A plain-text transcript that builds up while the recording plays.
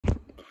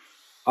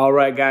All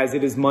right, guys,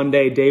 it is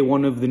Monday, day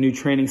one of the new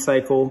training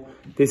cycle.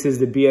 This is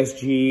the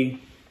BSG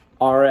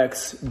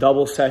RX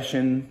double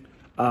session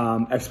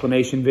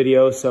explanation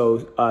video.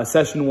 So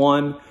session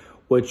one,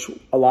 which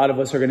a lot of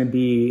us are gonna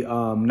be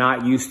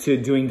not used to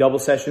doing double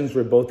sessions,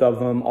 where both of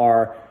them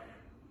are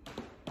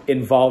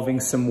involving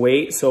some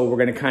weight. So we're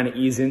gonna kind of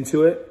ease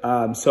into it.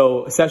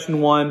 So session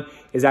one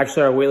is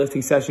actually our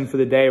weightlifting session for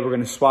the day. We're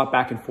gonna swap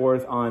back and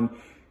forth on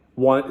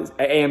one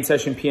AM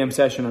session, PM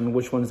session, on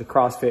which one's the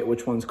CrossFit,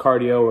 which one's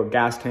cardio or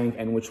gas tank,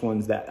 and which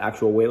one's that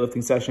actual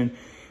weightlifting session.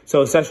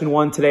 So session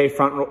one today,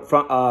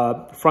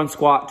 front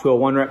squat to a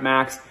 1 rep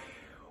max.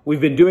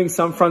 We've been doing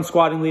some front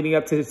squatting leading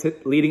up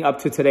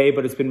to today,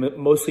 but it's been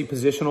mostly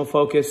positional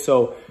focused.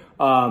 So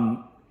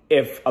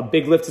if a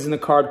big lift is in the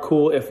card,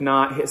 cool. If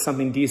not, hit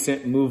something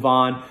decent, move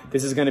on.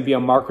 This is going to be a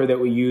marker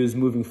that we use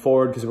moving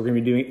forward because we're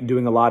going to be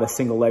doing a lot of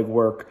single leg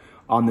work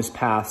on this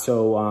path.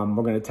 So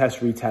we're going to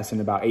retest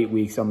in about 8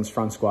 weeks on this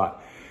front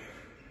squat.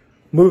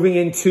 Moving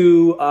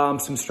into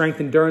some strength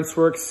endurance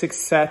work, 6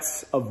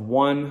 sets of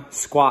 1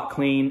 squat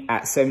clean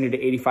at 70 to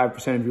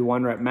 85% of your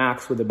 1 rep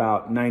max with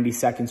about 90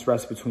 seconds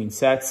rest between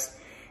sets.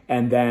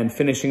 And then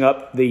finishing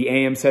up the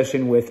AM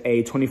session with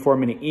a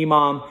 24-minute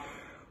EMOM,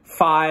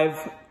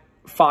 5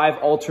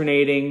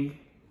 alternating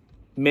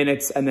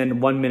minutes and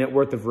then 1 minute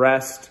worth of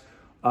rest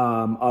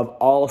of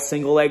all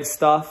single leg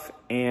stuff,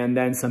 and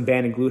then some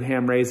band and glute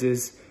ham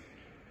raises.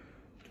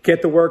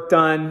 Get the work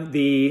done.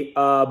 The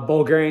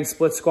Bulgarian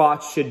split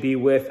squats should be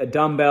with a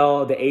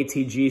dumbbell. The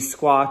ATG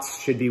squats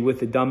should be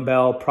with a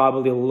dumbbell,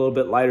 probably a little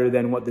bit lighter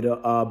than what the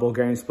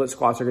Bulgarian split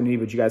squats are going to be,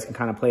 but you guys can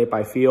kind of play it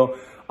by feel.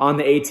 On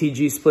the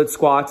ATG split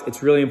squats,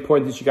 it's really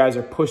important that you guys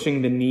are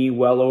pushing the knee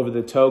well over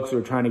the toe because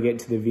we're trying to get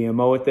to the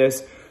VMO with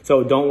this.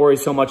 So don't worry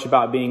so much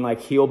about being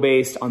like heel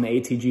based on the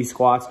ATG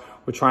squats.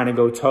 We're trying to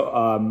go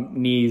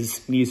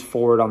knees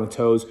forward on the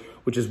toes,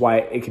 which is why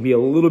it can be a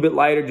little bit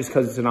lighter just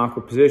because it's an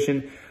awkward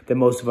position that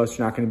most of us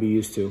are not going to be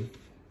used to.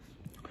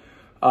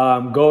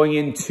 Going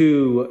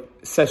into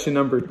session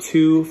number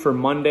 2 for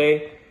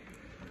Monday.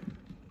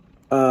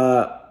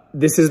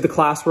 This is the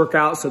class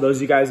workout. So those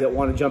of you guys that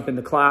want to jump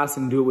into class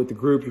and do it with the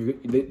group,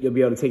 you'll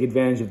be able to take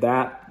advantage of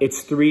that.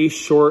 It's 3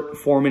 short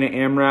 4-minute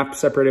AMRAP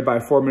separated by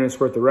 4 minutes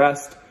worth of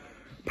rest.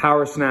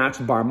 Power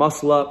snatch, bar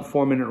muscle up,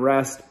 4-minute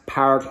rest.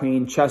 Power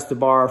clean, chest to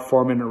bar,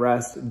 4-minute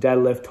rest.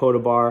 Deadlift, toe to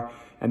bar,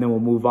 and then we'll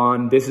move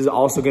on. This is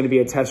also going to be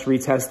a test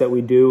retest that we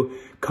do.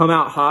 Come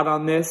out hot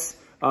on this.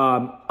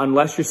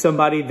 Unless you're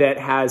somebody that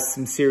has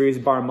some serious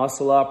bar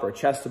muscle up or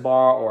chest to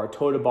bar or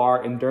toe to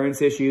bar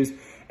endurance issues,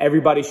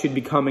 everybody should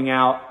be coming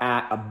out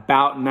at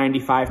about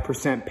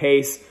 95%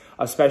 pace,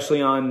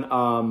 especially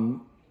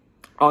on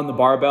the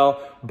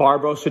barbell.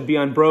 Barbell should be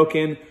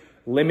unbroken.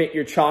 Limit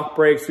your chalk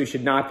breaks. We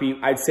should not be,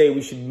 I'd say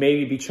we should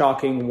maybe be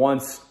chalking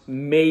once,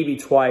 maybe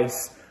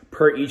twice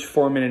per each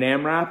 4-minute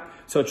AMRAP.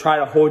 So try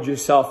to hold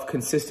yourself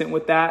consistent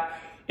with that.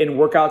 In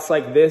workouts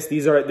like this,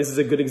 this is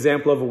a good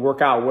example of a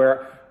workout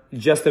where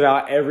just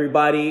about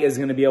everybody is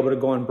going to be able to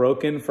go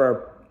unbroken for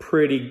a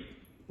pretty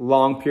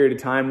long period of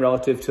time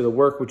relative to the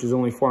work, which is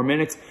only 4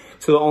 minutes.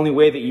 So the only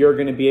way that you're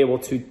going to be able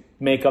to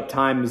make up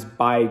time is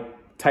by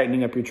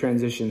tightening up your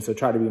transition. So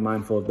try to be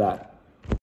mindful of that.